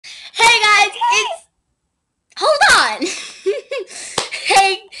Hey guys, it's hold on.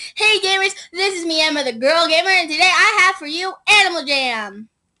 hey gamers, this is me, Emma the Girl Gamer, and today I have for you Animal Jam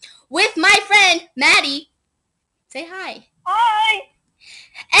with my friend Maddie. Say hi. Hi.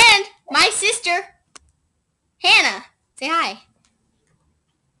 And my sister Hannah. Say hi.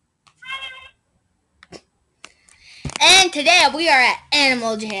 And today we are at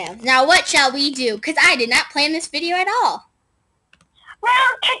Animal Jam. Now what shall we do? Because I did not plan this video at all.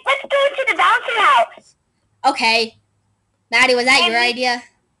 Well, let's go to the bouncy house. Okay. Maddie, was that your idea?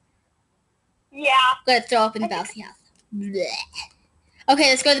 Yeah. I'm going to throw up in the bouncy house. Blech.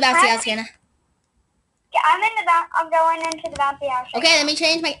 Okay, let's go to the bouncy house, Hannah. Yeah, I'm going into the bouncy house. Okay, let me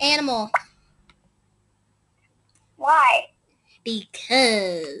change my animal. Why?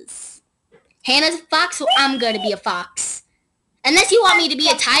 Because Hannah's a fox, so I'm going to be a fox. Unless you want me to be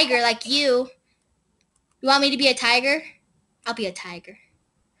a tiger like you. You want me to be a tiger? I'll be a tiger.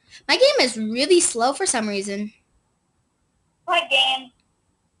 My game is really slow for some reason. What game?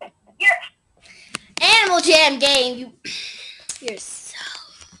 Animal Jam game. You're so...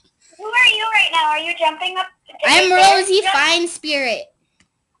 Who are you right now? Are you jumping up? I'm Rosie Fine Spirit.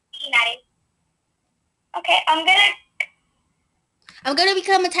 Maddie. Okay, I'm gonna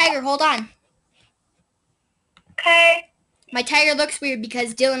become a tiger. Hold on. Okay. My tiger looks weird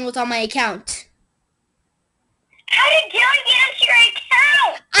because Dylan was on my account. How did Dylan get into your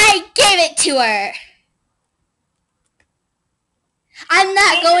account? I gave it to her. I'm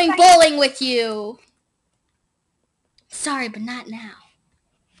not going bowling with you. Sorry, but not now.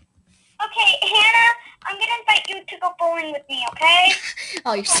 Okay, Hannah, I'm going to invite you to go bowling with me, okay?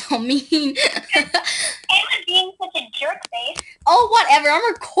 Oh, you're so mean. Hannah's being such a jerk face. Oh, whatever. I'm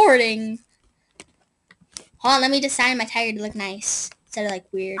recording. Hold on, let me design my tiger to look nice. Instead of, like,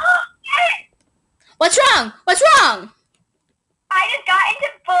 weird. Yes! What's wrong? What's wrong? I just got into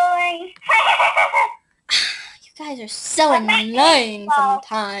bowling. You guys are so annoying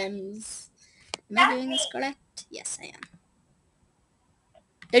sometimes. Am I doing this correct? Yes, I am.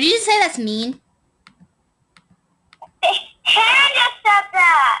 Did you just say that's mean? Hannah just said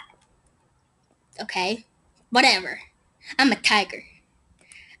that. Okay. Whatever. I'm a tiger.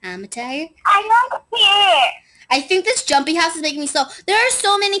 I'm a tiger. I don't care. I think this jumping house is making me slow. There are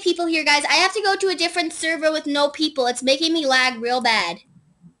so many people here, guys. I have to go to a different server with no people. It's making me lag real bad.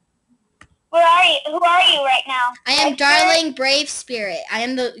 Where are you? Who are you right now? I am Darling Brave Spirit. I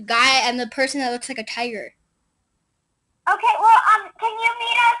am the guy. I'm the person that looks like a tiger. Okay, well, can you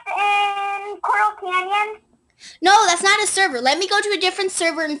meet us in Coral Canyon? No, that's not a server. Let me go to a different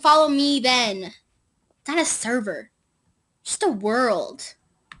server and follow me then. It's not a server. Just a world.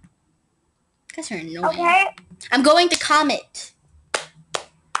 You guys are annoying. Okay. I'm going to Comet.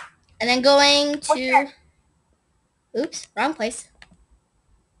 And then going to... Oops, wrong place.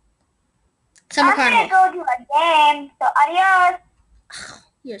 Summer Carnival. I'm going to go to a game, so adios. Oh,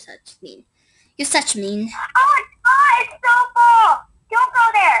 you're such mean. You're such mean. Oh, it's so full. Don't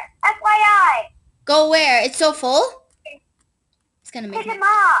go there. FYI. Go where? It's so full? It's gonna make me...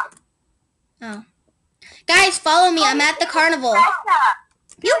 Oh. Guys, follow me. I'm at the carnival.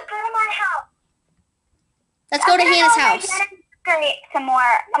 You go to my house. Let's go to Hannah's house. Great, some more.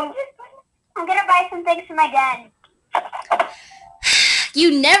 I'm gonna buy some things for my den.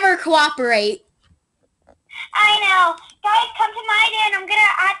 You never cooperate. I know. Guys, come to my den. I'm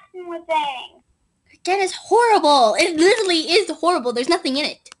gonna add some more things. Your den is horrible. It literally is horrible. There's nothing in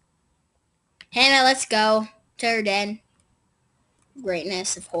it. Hannah, let's go to her den.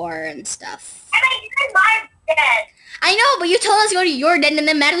 Greatness of horror and stuff. I mean, you're in my den. I know, but you told us to go to your den, and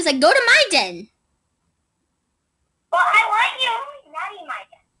then Maddie was like, go to my den. Well, I want you not in my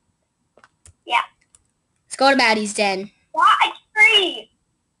den. Yeah. Let's go to Maddie's den. Why? It's free.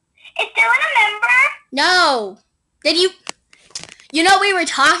 Is Dylan a member? No. Did you... You know, we were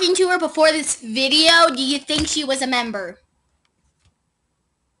talking to her before this video. Do you think she was a member?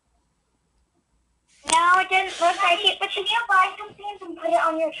 No, it didn't look like it. But can you buy some things and put it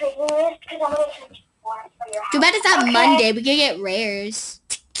on your treasure list? Because I'm going to search for it for your house. Too bad it's not Monday. We could get rares.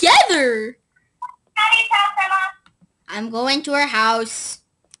 Together. Maddie's house, Emma. I'm going to her house.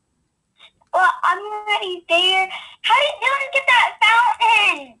 Well, I'm already there. How did Dylan get that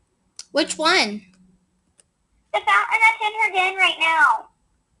fountain? Which one? The fountain that's in her den right now.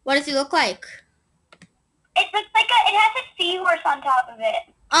 What does it look like? It looks like it has a seahorse on top of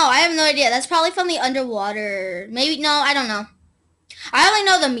it. Oh, I have no idea. That's probably from the underwater. Maybe, no, I don't know. I only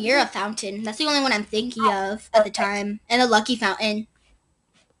know the Mira fountain. That's the only one I'm thinking of at the time. And the Lucky fountain.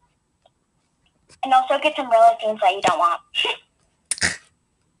 And also get some real things that you don't want.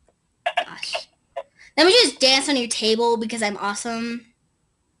 Gosh. Let me just dance on your table because I'm awesome.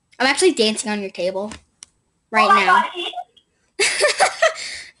 I'm actually dancing on your table right Oh my now. God.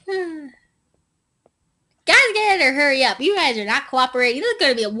 Guys, get it or hurry up. You guys are not cooperating. This is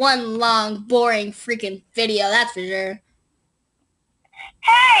going to be a one long, boring freaking video. That's for sure.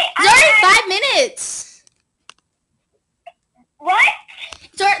 Hey, It's already 5 minutes. What?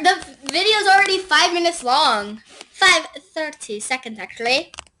 The video's already 5 minutes long. 30 seconds,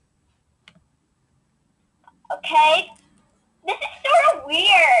 actually. Okay. This is sort of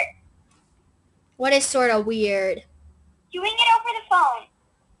weird. What is sort of weird? Doing it over the phone.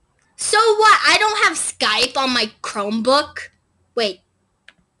 So what? I don't have Skype on my Chromebook. Wait.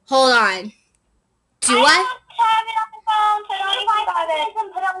 Hold on. Do I? I don't have it on the phone, so don't even bother. If I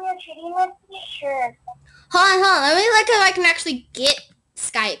put it on your to-do list, sure. Hold on. Let me look if I can actually get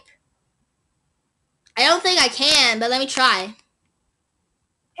Skype. I don't think I can, but let me try.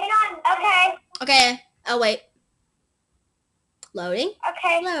 Hang on. Okay. Okay. Oh, wait. Loading.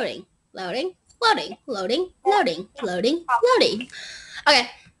 Okay. Loading. Loading. Loading. Loading. Loading. Loading. Loading. Okay.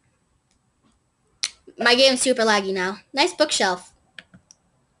 My game's super laggy now. Nice bookshelf.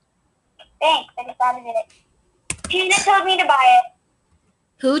 Thanks. I just added it. Tina told me to buy it.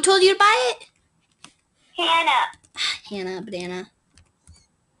 Who told you to buy it? Hannah. Hannah, banana.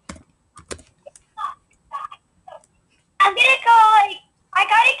 I'm gonna go, I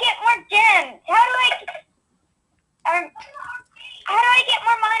gotta get more gems. How do I get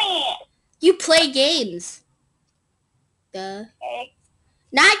more money? You play games. Duh. Okay.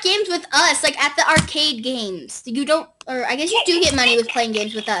 Not games with us, like at the arcade games. You don't, or I guess you do get money with playing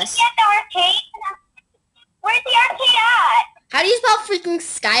games with us. At the arcade? Where's the arcade at? How do you spell freaking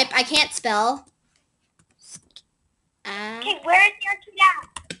Skype? I can't spell. Okay, where's the arcade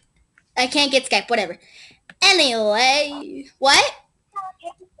at? I can't get Skype, whatever. Anyway, what?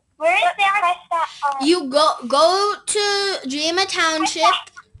 Where's the arcade at? You go to Dreama Township.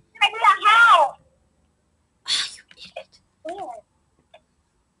 How? You idiot.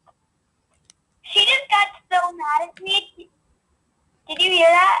 She just got so mad at me. Did you hear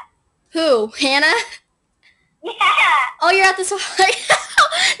that? Who? Hannah? Yeah. Oh, you're at the store.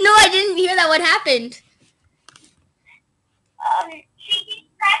 No, I didn't hear that. What happened? She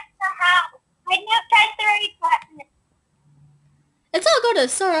pressed the house. I didn't press the right button. Let's all go to the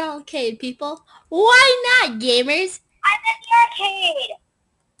store arcade, people. Why not, gamers? I'm at the arcade.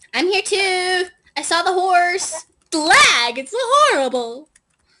 I'm here too. I saw the horse. The lag. It's so horrible.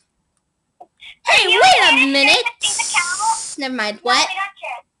 Hey, wait a minute. Never mind. What?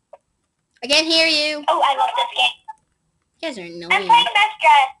 I can't hear you. Oh, I love this game. You guys are annoying. I'm playing Best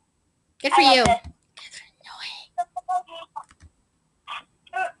Dress. Good for I love you. this.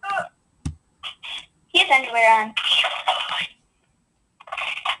 He has underwear on.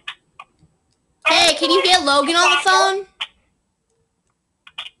 Hey, can you get Logan on the phone?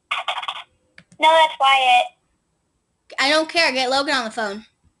 No, that's Wyatt. I don't care. Get Logan on the phone.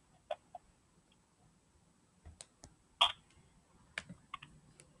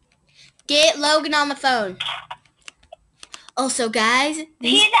 Get Logan on the phone. Also, guys,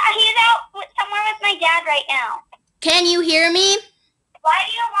 He's out somewhere with my dad right now. can you hear me? Why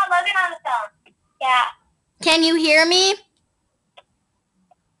do you want Logan on the phone? Yeah. Can you hear me?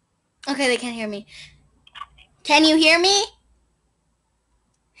 Okay, they can't hear me. Can you hear me?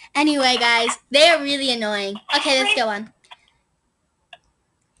 Anyway, guys, they're really annoying. Okay, let's go on.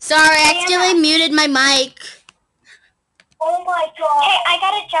 Sorry, I accidentally muted my mic. Oh my god. Hey, I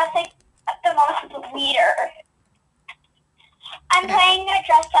got a dress like the most leader. I'm playing a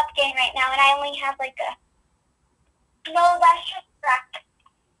dress up game right now, and I only have like a... No, that's just practice.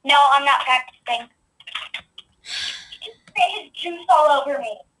 No, I'm not practicing. He just spit his juice all over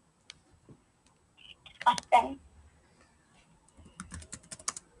me. Disgusting.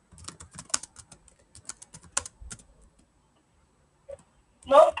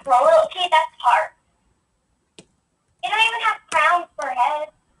 No, throw it. Okay, that's hard. They don't even have crowns for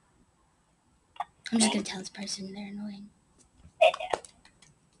heads. I'm just gonna tell this person they're annoying. They do.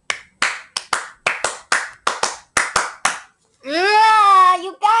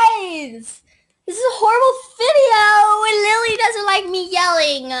 You guys! This is a horrible video and Lily doesn't like me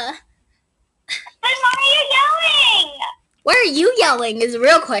yelling. But why are you yelling? Why are you yelling is a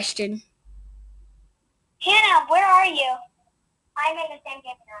real question. Hannah, where are you? I'm in the same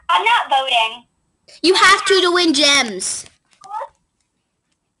game now. I'm not voting. You have to win gems.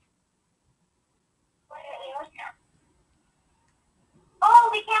 Oh,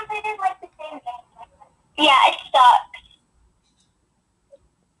 we can't play this like the same game. Yeah, it sucks.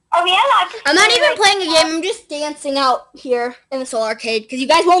 Are we allowed to? I'm not even playing a game, I'm just dancing out here in the Soul Arcade because you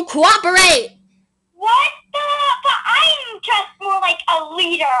guys won't cooperate. What the? But I'm just more like a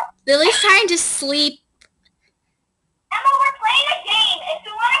leader. Lily's trying to sleep. Emma, we're playing a game. If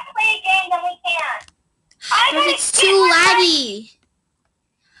you want to play a game, then we can. But it's too laggy.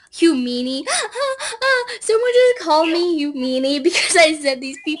 You meanie. Someone just called me you meanie because I said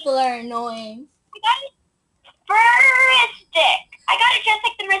these people are annoying. I got it just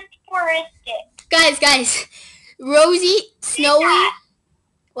like the wrist furistic. Guys. Rosie, Snowy.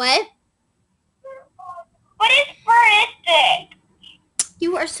 What? What is furistic?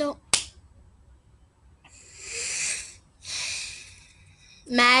 You are so...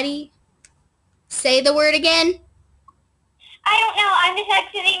 Maddie, say the word again. I don't know. I'm just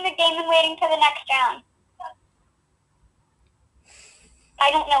exiting the game and waiting for the next round.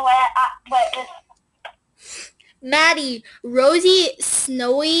 I don't know what it was. Maddie, Rosie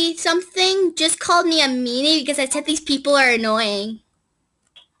Snowy something just called me a meanie because I said these people are annoying.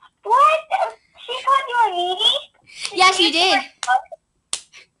 What? She called you a meanie? Yeah, she did.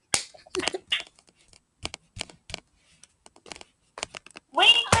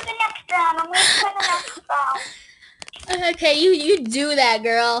 Waiting for the next round. I'm waiting for the next round. Okay, you do that,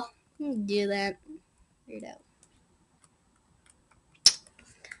 girl. You do that. Weirdo.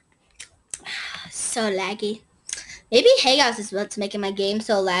 So laggy. Maybe Hangouts is what's making my game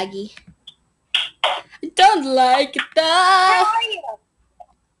so laggy. I don't like that. Where are you?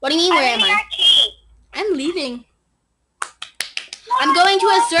 What do you mean, where am I? I'm leaving. I'm going to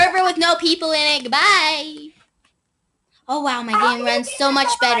a server with no people in it. Goodbye. Oh, wow, my game runs so much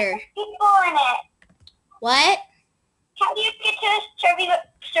better. People in it. What? How do you get to a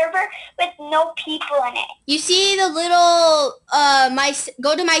server with no people in it? You see the little,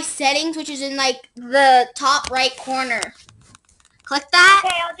 go to my settings, which is in, like, the top right corner. Click that.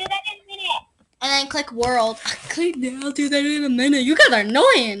 Okay, I'll do that in a minute. And then click world. Click that. I'll do that in a minute. You guys are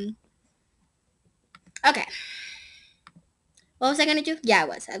annoying. Okay. What was I going to do? Yeah, I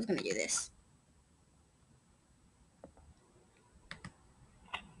was going to do this.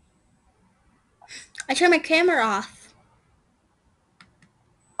 I turned my camera off.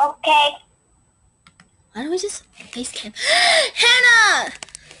 Okay. Why don't we just face cam? Hannah!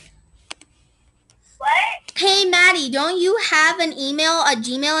 What? Hey, Maddie, don't you have an email, a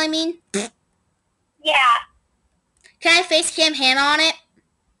Gmail, I mean? Yeah. Can I face cam Hannah on it?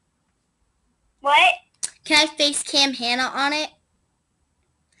 What? Can I face cam Hannah on it?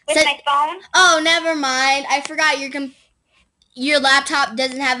 With my phone? Oh, never mind. I forgot your laptop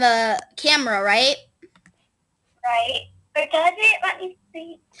doesn't have a camera, right? Right. Or does it? Let me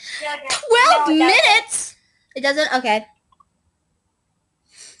see. 12 minutes? It doesn't? Okay.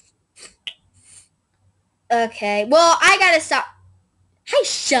 Okay. Well, I gotta stop. Hi,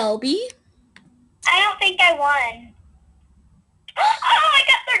 Shelby. I don't think I won. Oh, I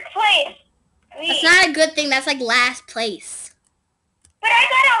got third place. Sweet. That's not a good thing. That's like last place. But I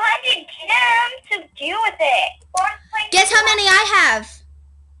got 100 gems to do with it. Guess how many I have?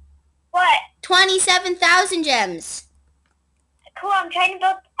 What? 27,000 gems. Cool. I'm trying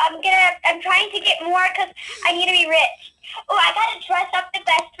to get more because I need to be rich. Oh, I gotta dress up the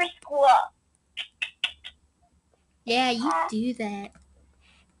best for school. Yeah, you do that.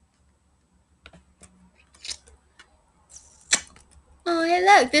 Oh, hey,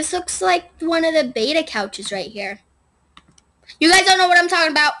 look. This looks like one of the beta couches right here. You guys don't know what I'm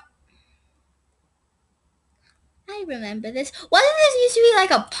talking about. I remember this. Wasn't this used to be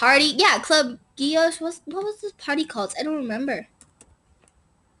like a party? Yeah, Club Gios. What was this party called? I don't remember.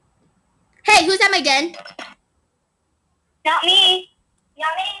 Hey, who's at my den? Not me.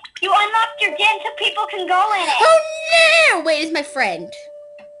 Not me. You unlocked your den so people can go in it. Oh, no. Wait, it's my friend.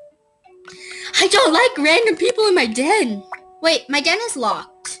 I don't like random people in my den. Wait, my den is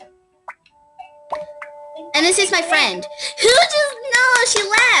locked. And this is my friend. Who just... No, she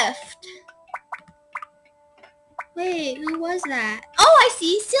left. Wait, who was that? Oh, I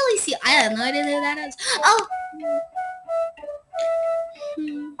see. Silly Seal. I have no idea who that is. Oh.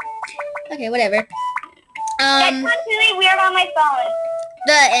 Okay, whatever. That sounds really weird on my phone.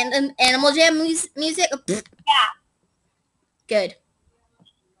 The Animal Jam music? Yeah. Good.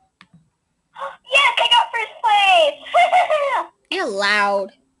 Yes, I got first place. You're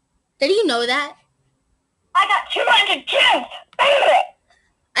loud. Did you know that? I got 200 gems.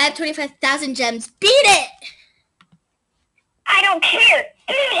 I have 25,000 gems. Beat it! I don't care.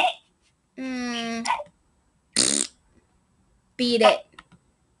 Beat it.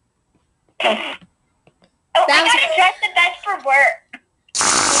 Oh, I gotta dress the best for work.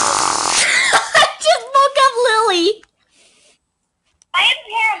 I just woke up Lily. I have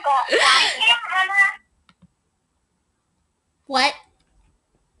hair go. Emma. What?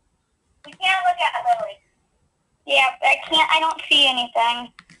 We can't look at Lily. Yeah, I can't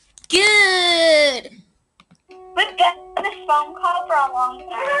thing. Good. We've done this phone call for a long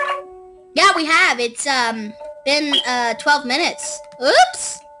time. Yeah, we have. It's been 12 minutes.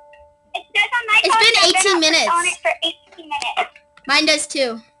 Oops. It says on my It's phone been that I've 18 minutes. on it for 18 minutes. Mine does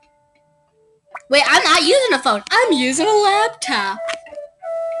too. Wait, I'm not using a phone. I'm using a laptop.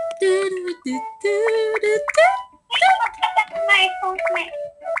 My phone.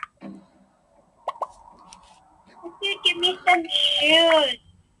 You give me some shoes.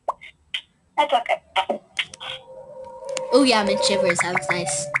 That's okay. Oh yeah, I'm in shivers. That was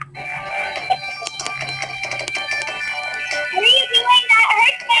nice. What are you doing? That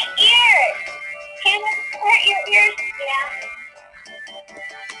hurts my ears. Can it hurt your ears? Yeah.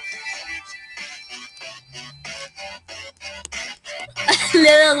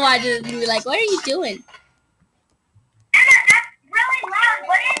 Little one just be like, what are you doing? Anna, that's really loud.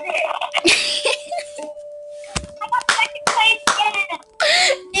 What is it? I got second place again.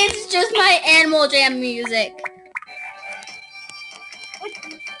 It's just my Animal Jam music.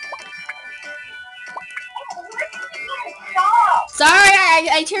 Stop. Sorry,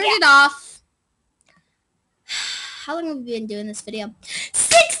 I turned it off. How long have we been doing this video?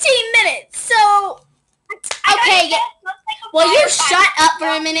 16 minutes. So, okay. Well, you shut up for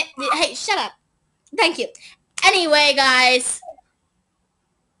a minute. Hey, shut up. Thank you. Anyway, guys.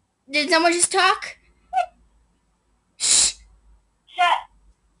 Did someone just talk? Shh. Shut.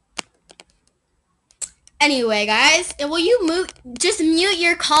 Anyway, guys, will you just mute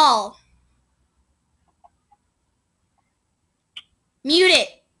your call? Mute it.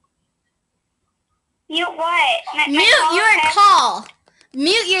 Mute what? Mute your call.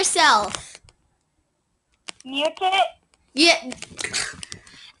 Mute yourself. Mute it? Yeah.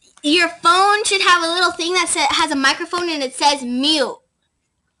 Your phone should have a little thing that has a microphone and it says mute.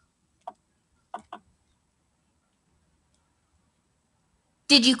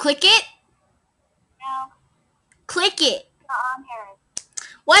 Did you click it? No. Click it. Not on here.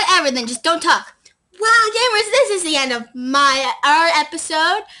 Whatever, then just don't talk. Well, gamers, this is the end of our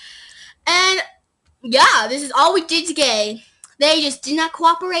episode. And yeah, this is all we did today. They just did not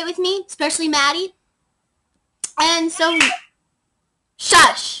cooperate with me, especially Maddie. And so,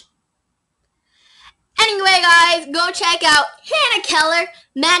 shush. Anyway, guys, go check out Hannah Keller.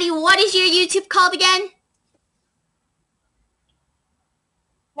 Maddie, what is your YouTube called again?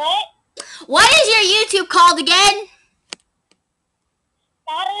 What? What is your YouTube called again?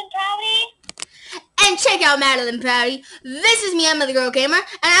 Madeline Prouty? And check out Madeline Prouty. This is me, Emma the Girl Gamer, and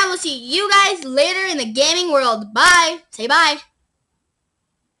I will see you guys later in the gaming world. Bye. Say bye.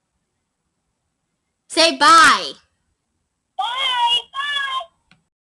 Say bye. Bye.